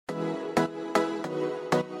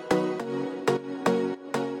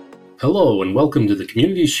Hello, and welcome to the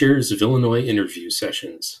Community Shares of Illinois interview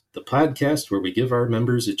sessions, the podcast where we give our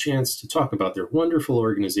members a chance to talk about their wonderful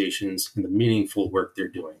organizations and the meaningful work they're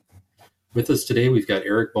doing. With us today, we've got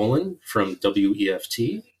Eric Bohlen from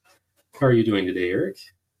WEFT. How are you doing today, Eric?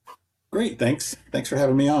 Great, thanks. Thanks for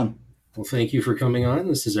having me on. Well, thank you for coming on.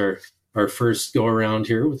 This is our first go around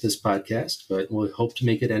here with this podcast, but we'll hope to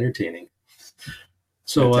make it entertaining.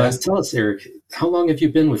 So tell us, Eric, how long have you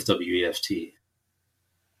been with WEFT?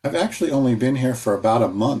 I've actually only been here for about a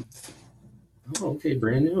month. Oh, okay,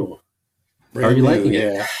 brand new. How are you liking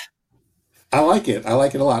it? Yeah. I like it. I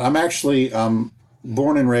like it a lot. I'm actually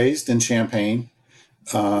born and raised in Champaign,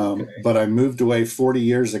 but I moved away 40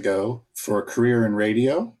 years ago for a career in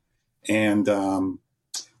radio and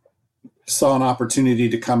saw an opportunity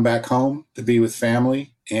to come back home to be with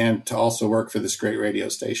family and to also work for this great radio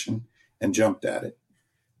station and jumped at it.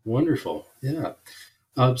 Wonderful. Yeah.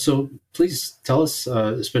 So please tell us,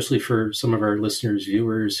 especially for some of our listeners,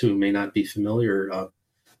 viewers who may not be familiar,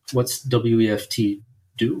 what's WEFT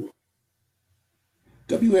do?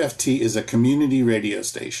 WFT is a community radio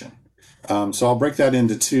station. So I'll break that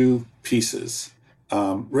into two pieces.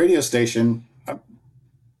 Radio station,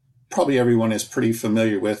 probably everyone is pretty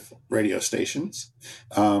familiar with radio stations.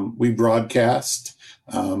 We broadcast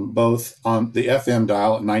both on the FM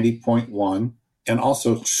dial at 90.1 and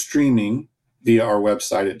also streaming via our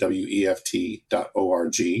website at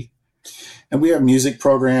weft.org. And we have music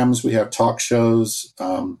programs, we have talk shows,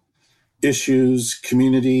 issues,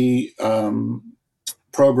 community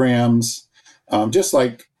programs, just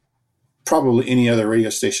like probably any other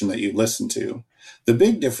radio station that you listen to. The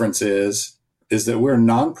big difference is that we're a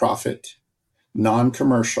nonprofit,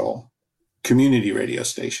 non-commercial community radio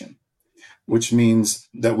station, which means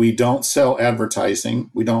that we don't sell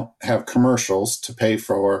advertising. We don't have commercials to pay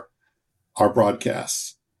for our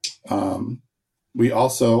broadcasts. We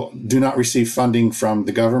also do not receive funding from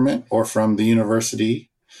the government or from the university.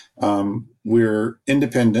 We're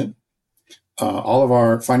independent. All of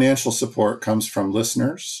our financial support comes from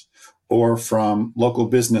listeners or from local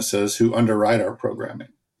businesses who underwrite our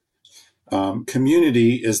programming.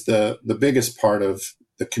 Community is the biggest part of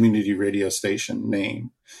the community radio station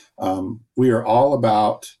name. We are all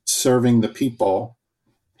about serving the people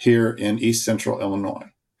here in East Central Illinois.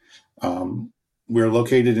 We're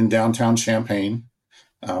located in downtown Champaign.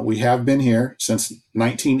 We have been here since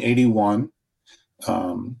 1981.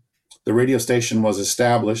 The radio station was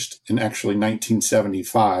established in actually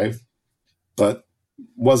 1975, but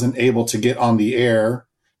wasn't able to get on the air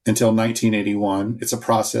until 1981. It's a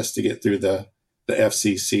process to get through the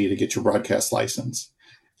FCC to get your broadcast license.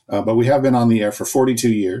 But we have been on the air for 42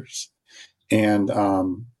 years. And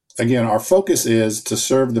again, our focus is to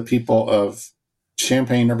serve the people of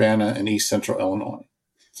Champaign, Urbana, and East Central Illinois,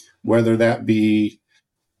 whether that be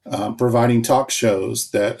providing talk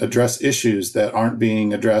shows that address issues that aren't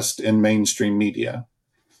being addressed in mainstream media,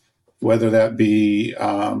 whether that be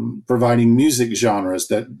providing music genres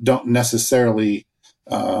that don't necessarily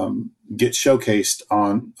get showcased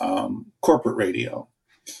on corporate radio.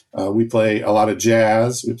 We play a lot of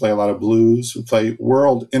jazz, we play a lot of blues, we play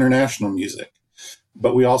world international music,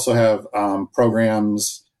 but we also have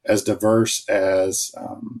programs as diverse as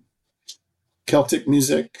Celtic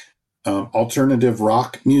music, alternative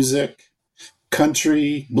rock music,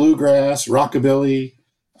 country, bluegrass, rockabilly,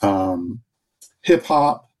 hip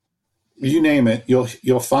hop, you name it,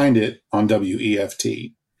 you'll find it on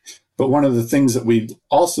WEFT. But one of the things that we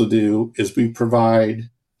also do is we provide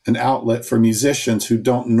an outlet for musicians who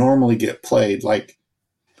don't normally get played. Like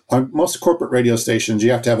on most corporate radio stations, you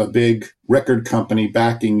have to have a big record company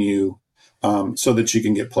backing you so that you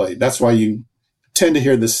can get played. That's why you tend to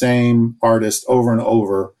hear the same artist over and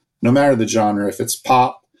over, no matter the genre. If it's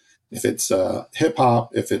pop, if it's hip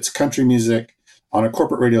hop, if it's country music, on a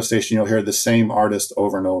corporate radio station, you'll hear the same artist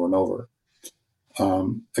over and over and over.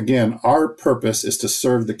 Again, our purpose is to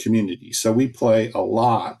serve the community. So we play a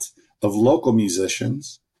lot of local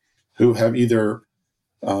musicians who have either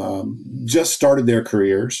just started their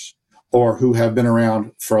careers or who have been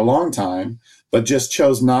around for a long time, but just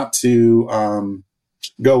chose not to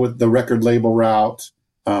go with the record label route.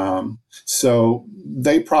 So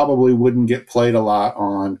they probably wouldn't get played a lot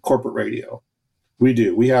on corporate radio. We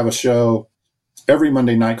do. We have a show every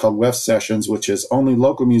Monday night called WEFT Sessions, which is only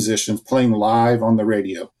local musicians playing live on the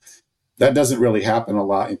radio. That doesn't really happen a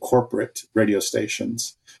lot in corporate radio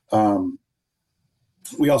stations.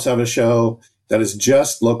 We also have a show that is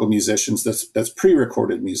just local musicians that's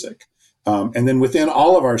pre-recorded music. And then within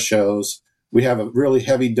all of our shows, we have a really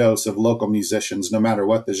heavy dose of local musicians, no matter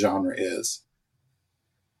what the genre is.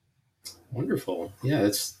 Wonderful. Yeah,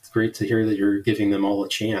 it's great to hear that you're giving them all a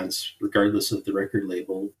chance, regardless of the record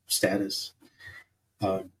label status.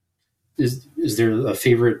 Um, is there a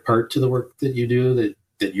favorite part to the work that you do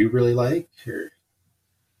that you really like? Or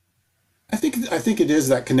I think it is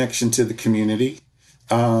that connection to the community.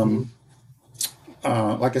 Mhm.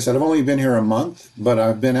 Like I said, I've only been here a month, but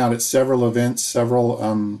I've been out at several events, several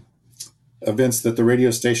events that the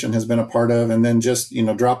radio station has been a part of, and then just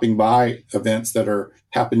dropping by events that are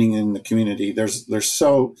happening in the community.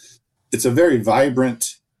 It's a very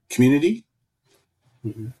vibrant community,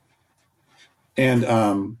 Mhm.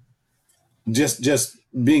 and just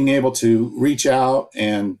being able to reach out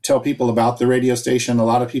and tell people about the radio station. A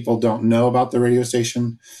lot of people don't know about the radio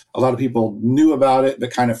station. A lot of people knew about it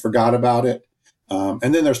but kind of forgot about it.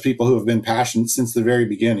 And then there's people who have been passionate since the very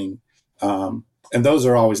beginning. And those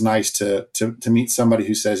are always nice to meet somebody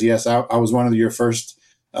who says, yes, I was one of your first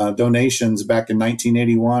donations back in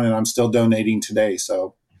 1981, and I'm still donating today.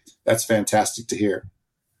 So that's fantastic to hear.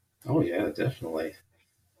 Oh yeah, definitely.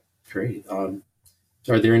 Great.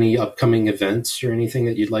 Are there any upcoming events or anything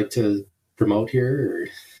that you'd like to promote here?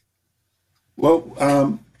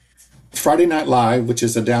 Well, Friday Night Live, which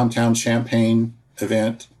is a downtown Champaign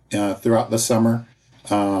event throughout the summer,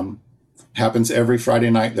 happens every Friday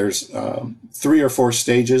night. There's 3 or 4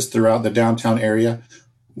 stages throughout the downtown area.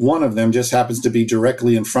 One of them just happens to be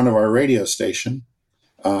directly in front of our radio station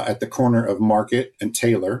at the corner of Market and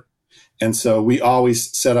Taylor. And so we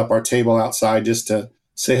always set up our table outside just to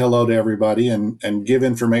say hello to everybody and give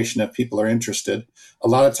information if people are interested. A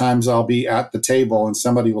lot of times I'll be at the table and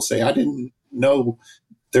somebody will say, I didn't know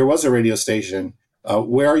there was a radio station.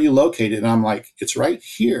 Where are you located? And I'm like, it's right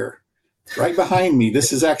here, right behind me.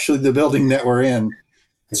 This is actually the building that we're in.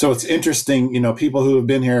 So it's interesting, people who have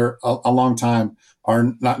been here a long time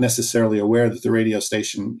are not necessarily aware that the radio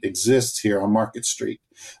station exists here on Market Street.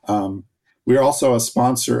 We're also a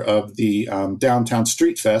sponsor of the Downtown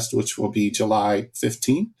Street Fest, which will be July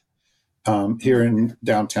 15th here in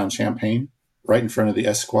downtown Champaign, right in front of the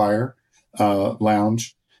Esquire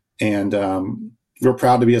Lounge. And we're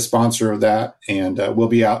proud to be a sponsor of that. And we'll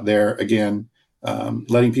be out there again,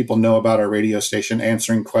 letting people know about our radio station,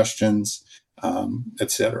 answering questions,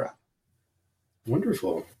 etc.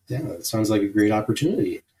 Wonderful. Yeah, that sounds like a great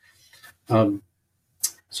opportunity. Um,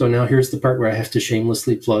 so now here's the part where I have to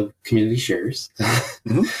shamelessly plug Community Shares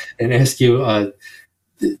Mm-hmm. and ask you,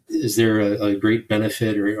 is there a great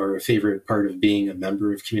benefit or a favorite part of being a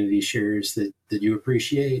member of Community Shares that you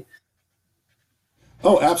appreciate?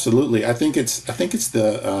 Oh, absolutely. I think it's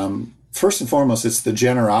the first and foremost, it's the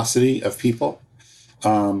generosity of people.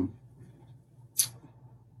 Um,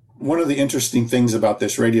 One of the interesting things about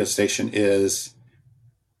this radio station is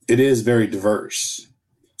it is very diverse.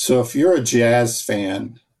 So if you're a jazz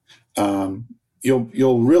fan, um,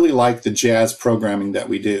 you'll really like the jazz programming that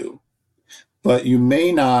we do, but you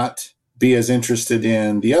may not be as interested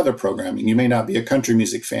in the other programming. You may not be a country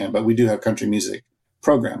music fan, but we do have country music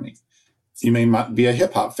programming. You may not be a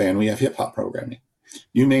hip hop fan. We have hip hop programming.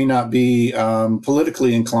 You may not be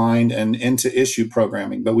politically inclined and into issue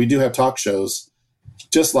programming, but we do have talk shows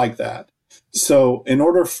just like that. So, in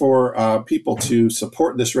order for people to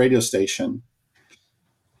support this radio station,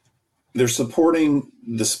 they're supporting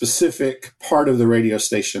the specific part of the radio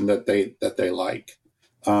station that they like,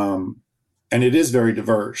 and it is very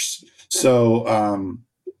diverse. So,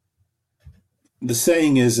 the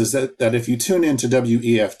saying is that if you tune into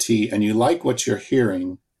WEFT and you like what you're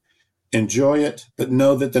hearing, enjoy it, but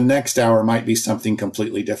know that the next hour might be something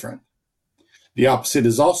completely different. The opposite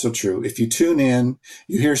is also true. If you tune in,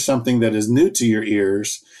 you hear something that is new to your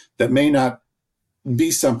ears that may not be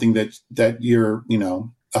something that you're,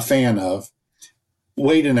 a fan of.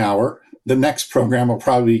 Wait an hour. The next program will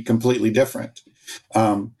probably be completely different.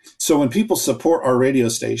 So when people support our radio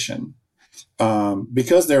station,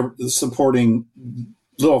 because they're supporting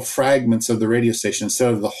little fragments of the radio station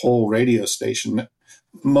instead of the whole radio station,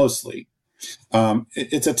 mostly,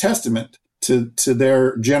 it's a testament to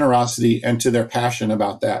their generosity and to their passion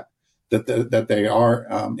about that they are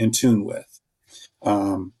in tune with.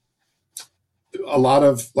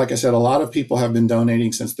 Like I said, a lot of people have been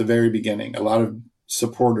donating since the very beginning. A lot of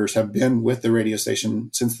supporters have been with the radio station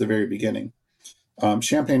since the very beginning.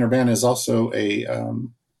 Champaign-Urbana is also a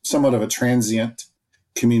somewhat of a transient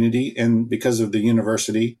community, and because of the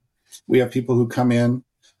university, we have people who come in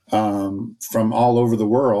from all over the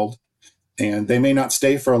world, and they may not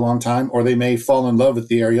stay for a long time, or they may fall in love with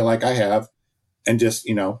the area like I have and just,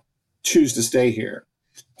 choose to stay here.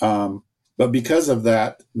 But because of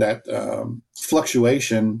that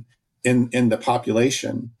fluctuation in the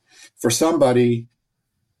population, for somebody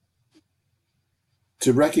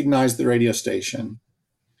to recognize the radio station,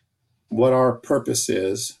 what our purpose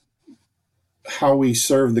is, how we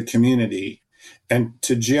serve the community, and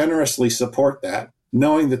to generously support that,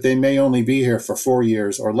 knowing that they may only be here for 4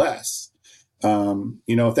 years or less.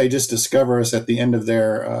 If they just discover us at the end of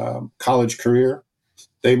their college career,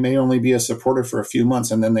 they may only be a supporter for a few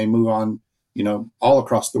months and then they move on, all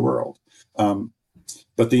across the world.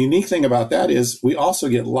 But the unique thing about that is we also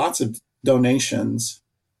get lots of donations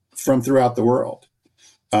from throughout the world.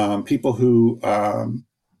 People who,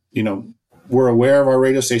 were aware of our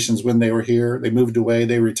radio stations when they were here. They moved away,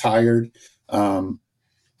 they retired,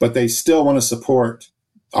 but they still want to support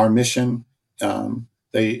our mission.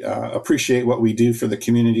 They appreciate what we do for the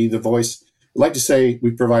community, the voice. I like to say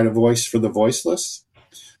we provide a voice for the voiceless.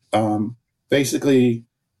 Basically,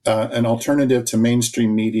 an alternative to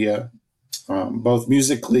mainstream media, both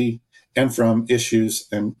musically and from issues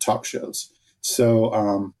and talk shows.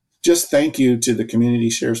 So just thank you to the community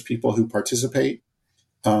shares people who participate,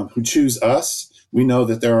 who choose us. We know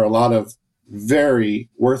that there are a lot of very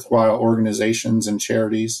worthwhile organizations and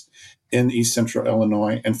charities in East Central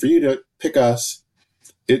Illinois. And for you to pick us,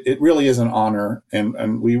 it really is an honor,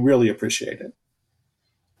 and we really appreciate it.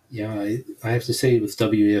 Yeah, I have to say with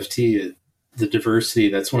WEFT, the diversity,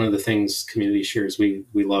 that's one of the things community shares we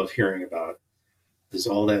love hearing about. There's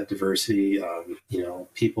all that diversity,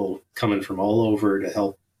 people coming from all over to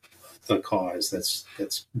help the cause.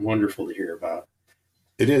 That's wonderful to hear about.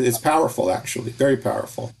 It is. It's powerful, actually. Very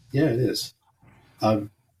powerful. Yeah, it is.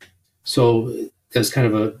 So as kind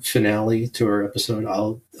of a finale to our episode,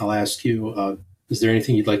 I'll ask you, is there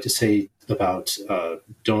anything you'd like to say about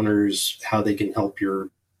donors, how they can help your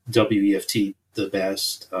WEFT the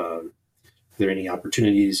best? Are there any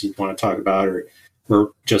opportunities you'd want to talk about,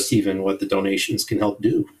 or just even what the donations can help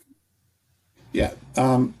do? Yeah.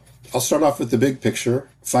 I'll start off with the big picture.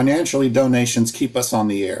 Financially, donations keep us on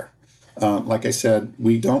the air. Like I said,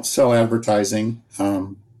 we don't sell advertising.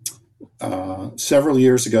 Several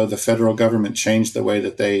years ago, the federal government changed the way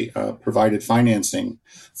that they provided financing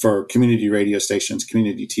for community radio stations,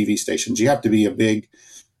 community TV stations. You have to be a big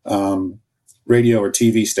radio or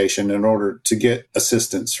TV station in order to get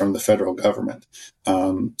assistance from the federal government.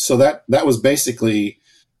 So that was basically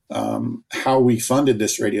how we funded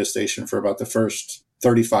this radio station for about the first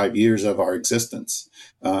 35 years of our existence.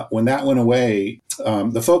 When that went away,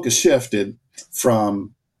 the focus shifted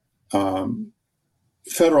from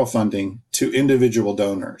federal funding to individual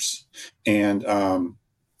donors. And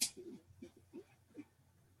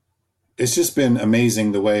it's just been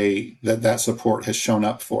amazing the way that support has shown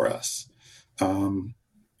up for us.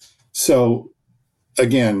 So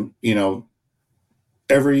again,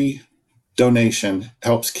 every donation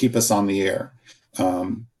helps keep us on the air.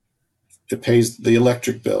 It pays the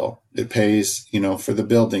electric bill. It pays, for the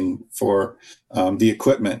building, for the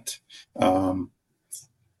equipment.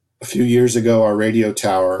 A few years ago, our radio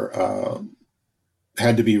tower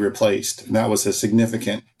had to be replaced, and that was a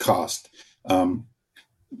significant cost.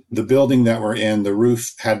 The building that we're in, the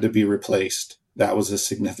roof had to be replaced. That was a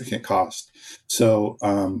significant cost. So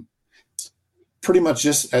pretty much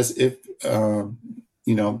just as if,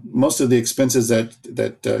 most of the expenses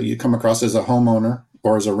that you come across as a homeowner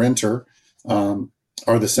or as a renter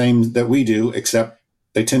are the same that we do, except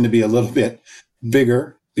they tend to be a little bit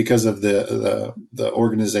bigger because of the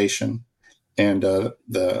organization and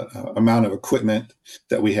the amount of equipment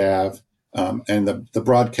that we have and the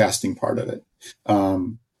broadcasting part of it.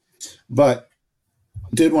 But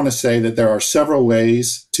did want to say that there are several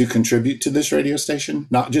ways to contribute to this radio station,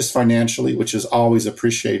 not just financially, which is always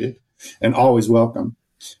appreciated and always welcome.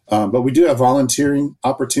 But we do have volunteering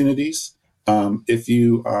opportunities. If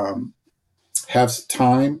you have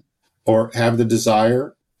time or have the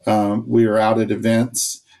desire, we are out at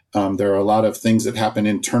events. There are a lot of things that happen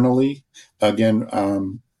internally. Again,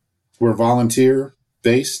 we're volunteer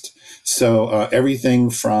based. So everything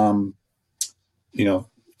from,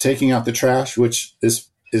 taking out the trash, which is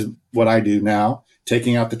what I do now,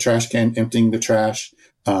 taking out the trash can, emptying the trash,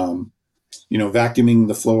 vacuuming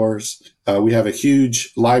the floors. We have a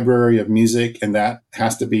huge library of music, and that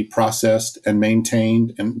has to be processed and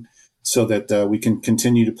maintained, and so that we can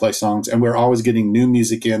continue to play songs. And we're always getting new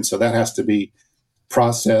music in, so that has to be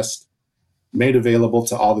processed, made available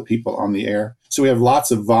to all the people on the air. So we have lots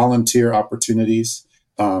of volunteer opportunities.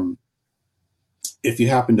 If you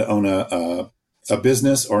happen to own a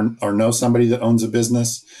business or know somebody that owns a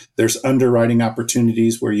business, there's underwriting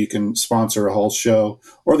opportunities where you can sponsor a whole show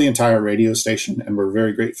or the entire radio station. And we're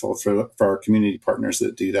very grateful for our community partners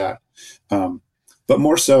that do that. But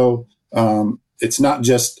more so, it's not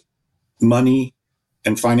just money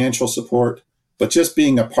and financial support, but just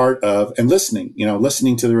being a part of and listening,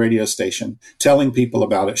 listening to the radio station, telling people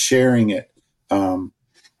about it, sharing it.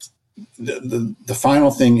 The final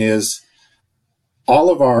thing is all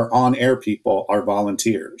of our on-air people are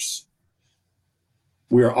volunteers.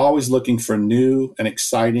 We are always looking for new and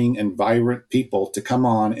exciting and vibrant people to come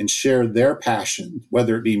on and share their passion,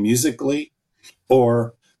 whether it be musically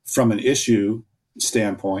or from an issue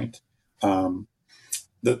standpoint.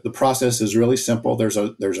 The process is really simple. There's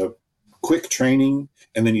a quick training,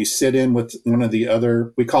 and then you sit in with one of the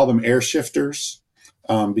other, we call them air shifters,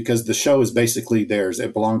 because the show is basically theirs.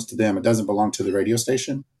 It belongs to them. It doesn't belong to the radio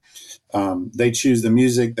station. They choose the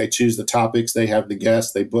music, they choose the topics, they have the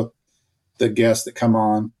guests, they book the guests that come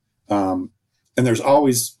on. And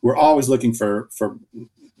we're always looking for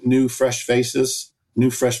new, fresh faces,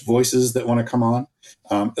 new, fresh voices that want to come on,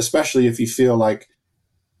 especially if you feel like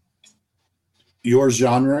your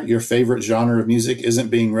favorite genre of music isn't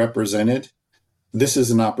being represented. This is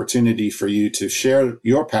an opportunity for you to share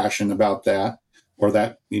your passion about that, or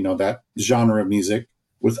that genre of music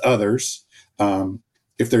with others.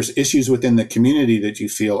 If there's issues within the community that you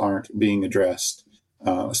feel aren't being addressed,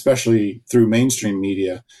 especially through mainstream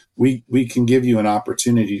media, we can give you an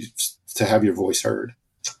opportunity to have your voice heard.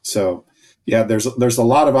 So yeah, there's a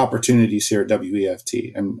lot of opportunities here at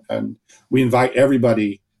WEFT, and we invite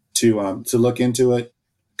everybody to look into it,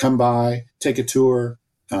 come by, take a tour,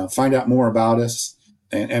 find out more about us,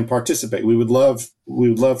 and participate. We would love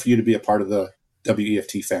for you to be a part of the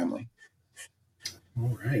WEFT family.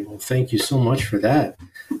 All right. Well, thank you so much for that.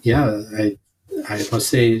 Yeah, I must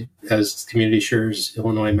say, as Community Shares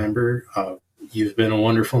Illinois member, you've been a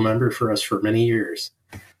wonderful member for us for many years.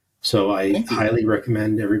 So I highly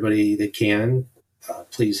recommend everybody that can,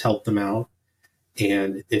 please help them out.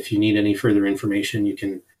 And if you need any further information, you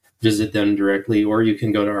can visit them directly, or you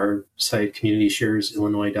can go to our site,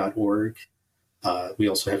 communitysharesillinois.org. We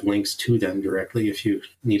also have links to them directly if you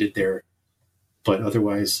need it there. But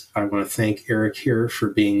otherwise, I want to thank Eric here for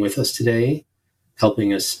being with us today,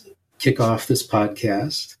 helping us kick off this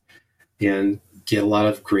podcast and get a lot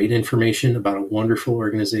of great information about a wonderful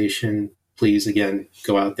organization. Please, again,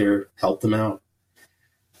 go out there, help them out.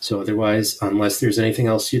 So otherwise, unless there's anything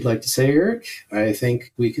else you'd like to say, Eric, I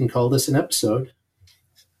think we can call this an episode.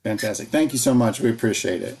 Fantastic. Thank you so much. We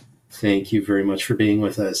appreciate it. Thank you very much for being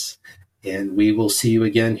with us. And we will see you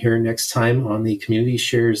again here next time on the Community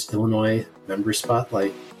Shares Illinois Member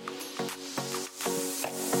Spotlight.